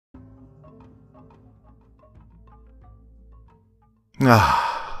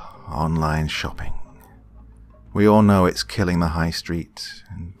Online shopping. We all know it's killing the high street,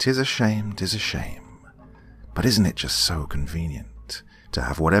 and 'tis a shame, 'tis a shame. But isn't it just so convenient to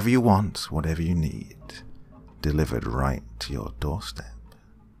have whatever you want, whatever you need, delivered right to your doorstep?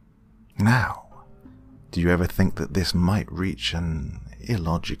 Now, do you ever think that this might reach an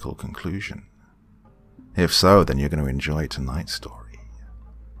illogical conclusion? If so, then you're going to enjoy tonight's story.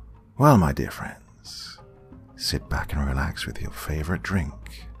 Well, my dear friends, sit back and relax with your favorite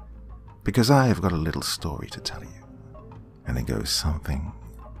drink, because I have got a little story to tell you, and it goes something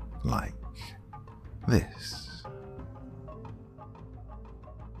like this.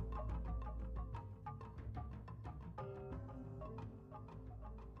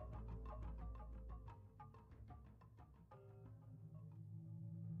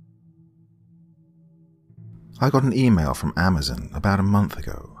 I got an email from Amazon about a month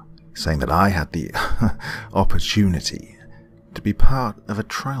ago saying that I had the opportunity to be part of a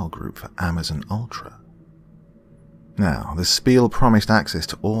trial group for Amazon Ultra. Now, the spiel promised access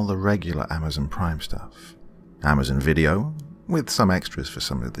to all the regular Amazon Prime stuff. Amazon Video, with some extras for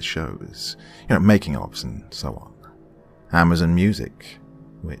some of the shows, making-ofs and so on. Amazon Music,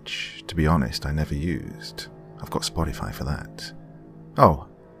 which, to be honest, I never used. I've got Spotify for that. Oh,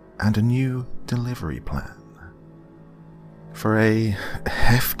 and a new delivery plan. For a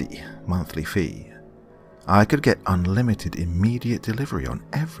hefty monthly fee, I could get unlimited immediate delivery on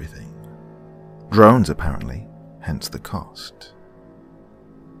everything. Drones, apparently, hence the cost.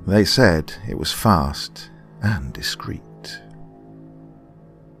 They said it was fast and discreet.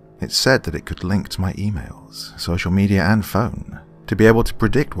 It said that it could link to my emails, social media and phone to be able to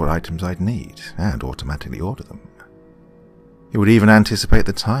predict what items I'd need and automatically order them. It would even anticipate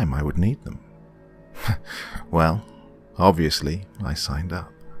the time I would need them. Well, obviously, I signed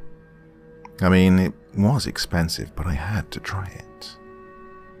up. I mean, it was expensive, but I had to try it.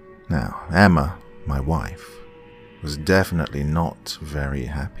 Now, Emma, my wife, was definitely not very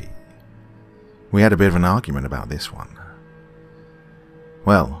happy. We had a bit of an argument about this one.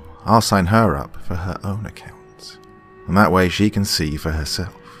 Well, I'll sign her up for her own account, and that way she can see for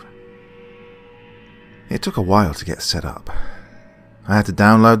herself. It took a while to get set up. I had to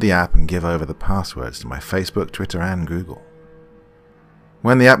download the app and give over the passwords to my Facebook, Twitter, and Google.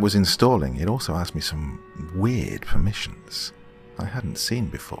 When the app was installing, it also asked me some weird permissions I hadn't seen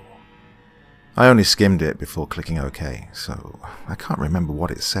before. I only skimmed it before clicking OK, so I can't remember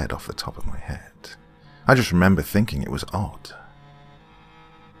what it said off the top of my head. I just remember thinking it was odd.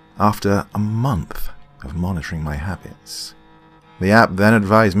 After a month of monitoring my habits, the app then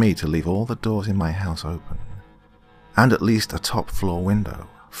advised me to leave all the doors in my house open, and at least a top floor window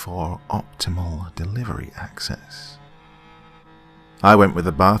for optimal delivery access. I went with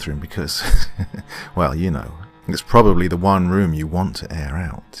the bathroom because, well, it's probably the one room you want to air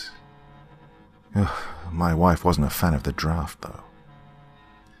out. Ugh, my wife wasn't a fan of the draft, though.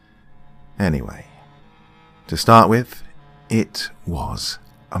 Anyway, to start with, it was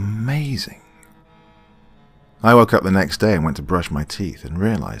amazing. I woke up the next day and went to brush my teeth and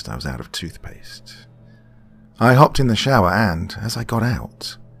realized I was out of toothpaste. I hopped in the shower and, as I got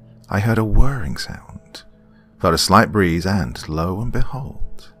out, I heard a whirring sound, felt a slight breeze, and lo and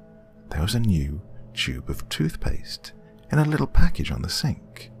behold, there was a new tube of toothpaste in a little package on the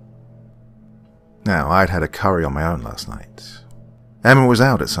sink. Now, I'd had a curry on my own last night. Emma was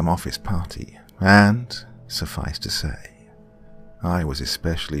out at some office party, and, suffice to say, I was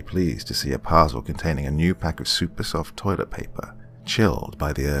especially pleased to see a parcel containing a new pack of super soft toilet paper, chilled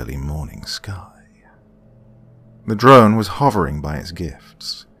by the early morning sky. The drone was hovering by its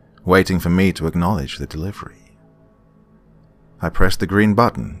gifts, waiting for me to acknowledge the delivery. I pressed the green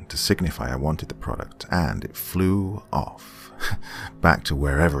button to signify I wanted the product, and it flew off, back to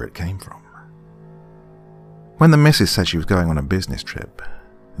wherever it came from. When the missus said she was going on a business trip,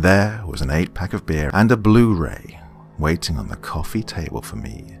 there was an 8-pack of beer and a Blu-ray waiting on the coffee table for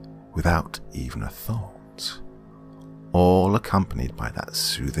me without even a thought, all accompanied by that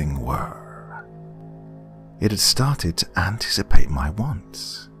soothing whir. It had started to anticipate my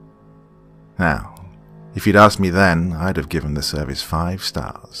wants. Now, if you'd asked me then, I'd have given the service 5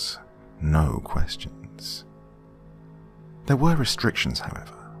 stars, no questions. There were restrictions,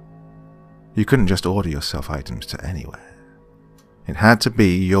 however. You couldn't just order yourself items to anywhere. It had to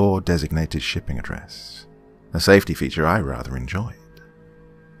be your designated shipping address, a safety feature I rather enjoyed.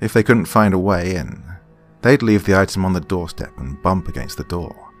 If they couldn't find a way in, they'd leave the item on the doorstep and bump against the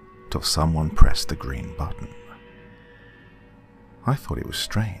door till someone pressed the green button. I thought it was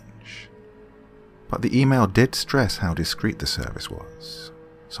strange, but the email did stress how discreet the service was,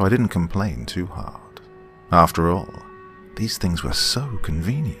 so I didn't complain too hard. After all, these things were so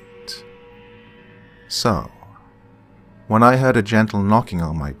convenient. So, when I heard a gentle knocking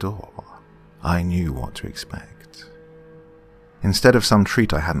on my door, I knew what to expect. Instead of some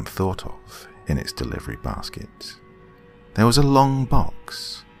treat I hadn't thought of in its delivery basket, there was a long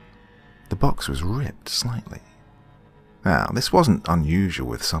box. The box was ripped slightly. Now, this wasn't unusual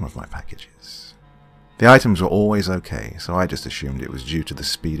with some of my packages. The items were always okay, so I just assumed it was due to the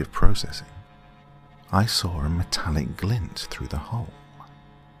speed of processing. I saw a metallic glint through the hole.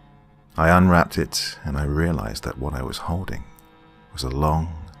 I unwrapped it, and I realized that what I was holding was a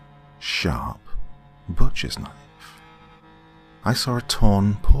long, sharp butcher's knife. I saw a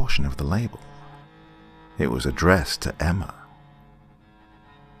torn portion of the label. It was addressed to Emma.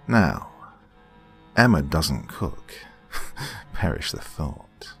 Now, Emma doesn't cook. Perish the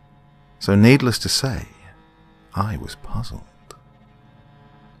thought. So needless to say, I was puzzled.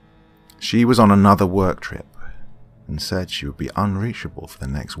 She was on another work trip and said she would be unreachable for the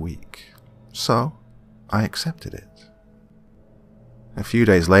next week, so I accepted it. A few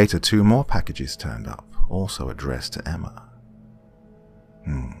days later, 2 more packages turned up, also addressed to Emma.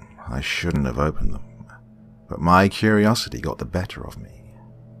 I shouldn't have opened them, but my curiosity got the better of me.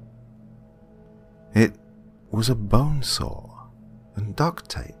 It was a bone saw and duct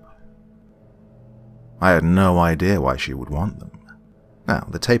tape. I had no idea why she would want them. Now,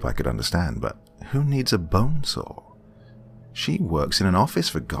 the tape I could understand, but who needs a bone saw? She works in an office,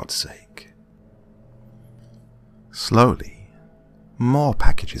 for God's sake. Slowly, more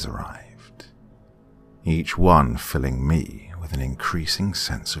packages arrived, each one filling me with an increasing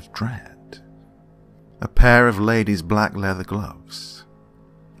sense of dread. A pair of ladies' black leather gloves.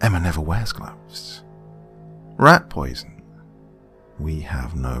 Emma never wears gloves. Rat poison. We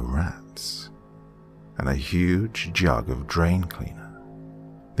have no rats. And a huge jug of drain cleaner.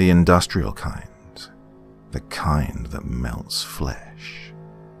 The industrial kind. The kind that melts flesh.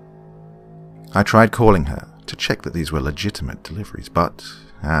 I tried calling her to check that these were legitimate deliveries, but,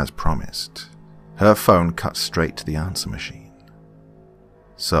 as promised, her phone cut straight to the answer machine.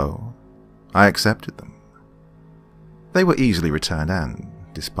 So, I accepted them. They were easily returned and,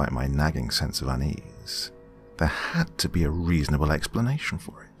 despite my nagging sense of unease, there had to be a reasonable explanation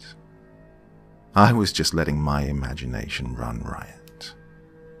for it. I was just letting my imagination run riot.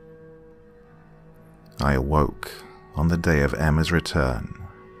 I awoke on the day of Emma's return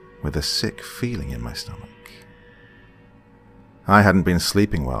with a sick feeling in my stomach. I hadn't been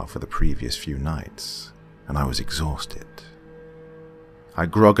sleeping well for the previous few nights, and I was exhausted. I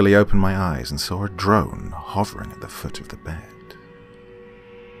groggily opened my eyes and saw a drone hovering at the foot of the bed.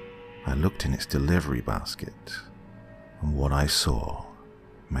 I looked in its delivery basket, and what I saw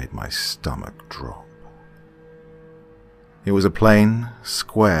made my stomach drop. It was a plain,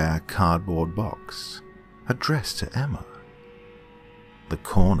 square cardboard box, addressed to Emma. The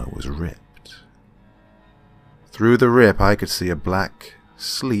corner was ripped. Through the rip I could see a black,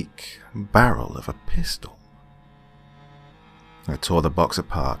 sleek barrel of a pistol. I tore the box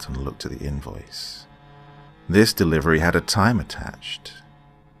apart and looked at the invoice. This delivery had a time attached.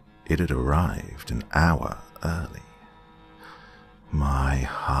 It had arrived an hour early. My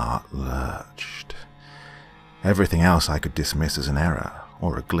heart lurched. Everything else I could dismiss as an error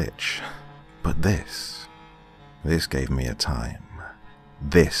or a glitch, but this gave me a time.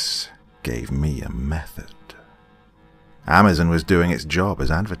 This gave me a method. Amazon was doing its job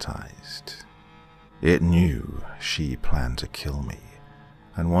as advertised. It knew she planned to kill me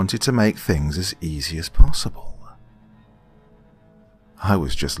and wanted to make things as easy as possible. I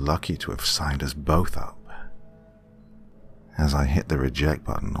was just lucky to have signed us both up. As I hit the reject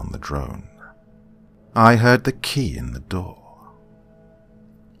button on the drone, I heard the key in the door.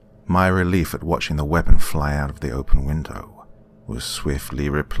 My relief at watching the weapon fly out of the open window was swiftly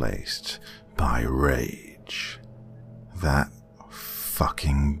replaced by rage. That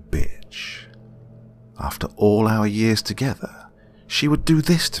fucking bitch. After all our years together, she would do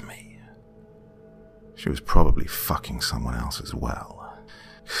this to me. She was probably fucking someone else as well.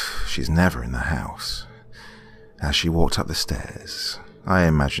 She's never in the house. As she walked up the stairs, I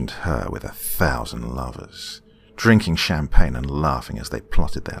imagined her with 1,000 lovers, drinking champagne and laughing as they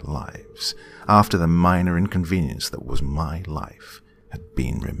plotted their lives, after the minor inconvenience that was my life had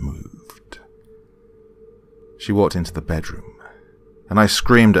been removed. She walked into the bedroom, and I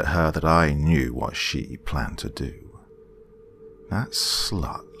screamed at her that I knew what she planned to do. That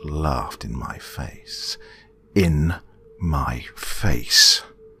slut laughed in my face. In my face.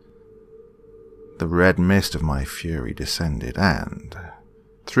 The red mist of my fury descended, and,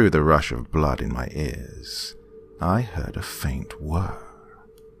 through the rush of blood in my ears, I heard a faint whir.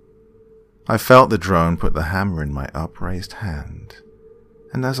 I felt the drone put the hammer in my upraised hand,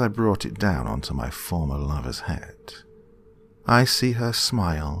 and as I brought it down onto my former lover's head, I see her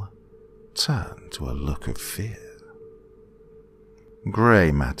smile turn to a look of fear.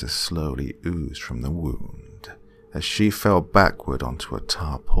 Grey matter slowly oozed from the wound as she fell backward onto a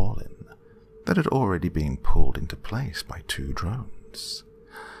tarpaulin that had already been pulled into place by 2 drones.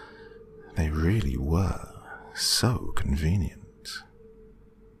 They really were so convenient.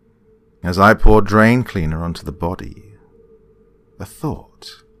 As I poured drain cleaner onto the body, a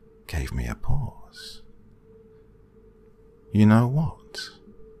thought gave me a pause. You know what?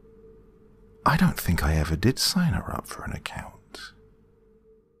 I don't think I ever did sign her up for an account.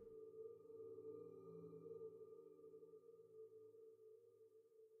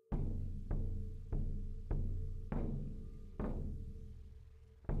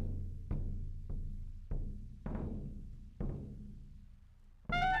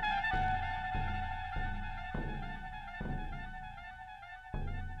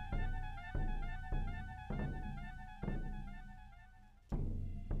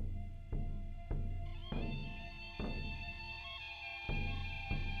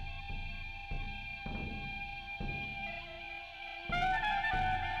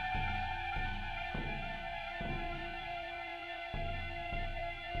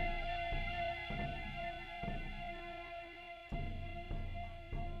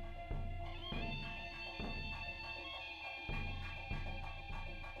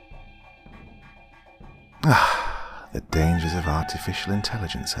 The dangers of artificial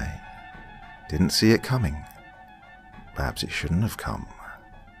intelligence, eh? Didn't see it coming. Perhaps it shouldn't have come.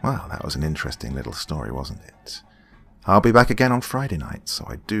 Well, that was an interesting little story, wasn't it? I'll be back again on Friday night, so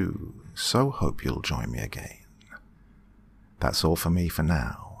I do so hope you'll join me again. That's all for me for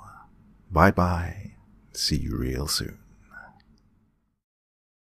now. Bye-bye. See you real soon.